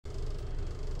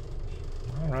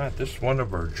All right, this is one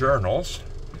of our journals,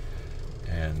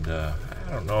 and I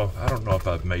don't know if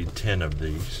I've made 10 of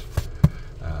these,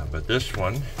 but this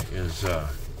one is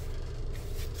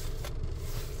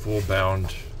full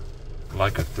bound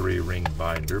like a 3-ring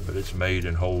binder, but it's made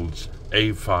and holds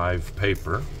A5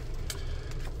 paper.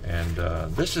 And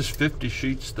this is 50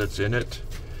 sheets that's in it.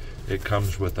 It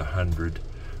comes with 100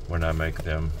 when I make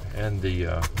them, and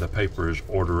the paper is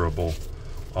orderable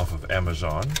off of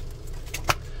Amazon.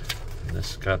 And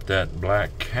this got that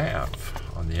black calf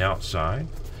on the outside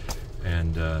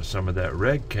and some of that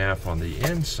red calf on the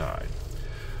inside.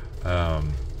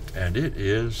 And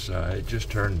it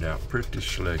just turned out pretty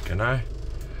slick, and I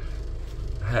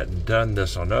hadn't done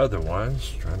this on other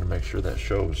ones, trying to make sure that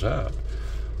shows up,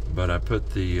 but I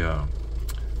put the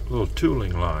little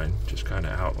tooling line, just kind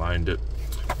of outlined it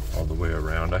all the way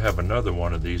around. I have another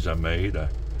one of these I made. I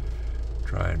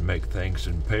try and make things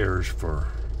in pairs for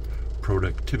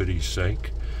productivity's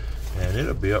sake, and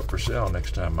it'll be up for sale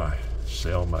next time I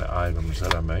sell my items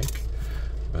that I make.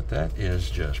 But that is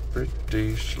just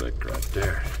pretty slick right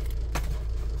there.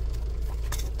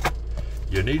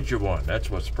 You need your one. That's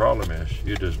what the problem is.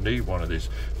 You just need one of these.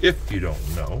 If you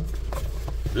don't know,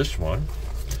 this one,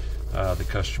 the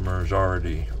customer has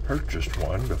already purchased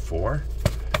one before,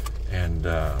 and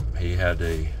he had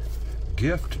a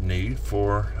gift need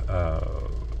for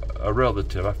a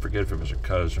relative. I forget if it was a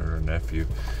cousin or a nephew,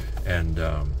 and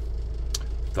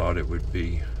thought it would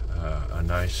be a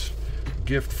nice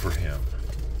gift for him.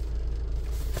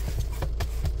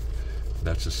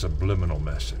 That's a subliminal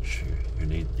message.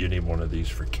 You need one of these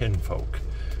for kinfolk.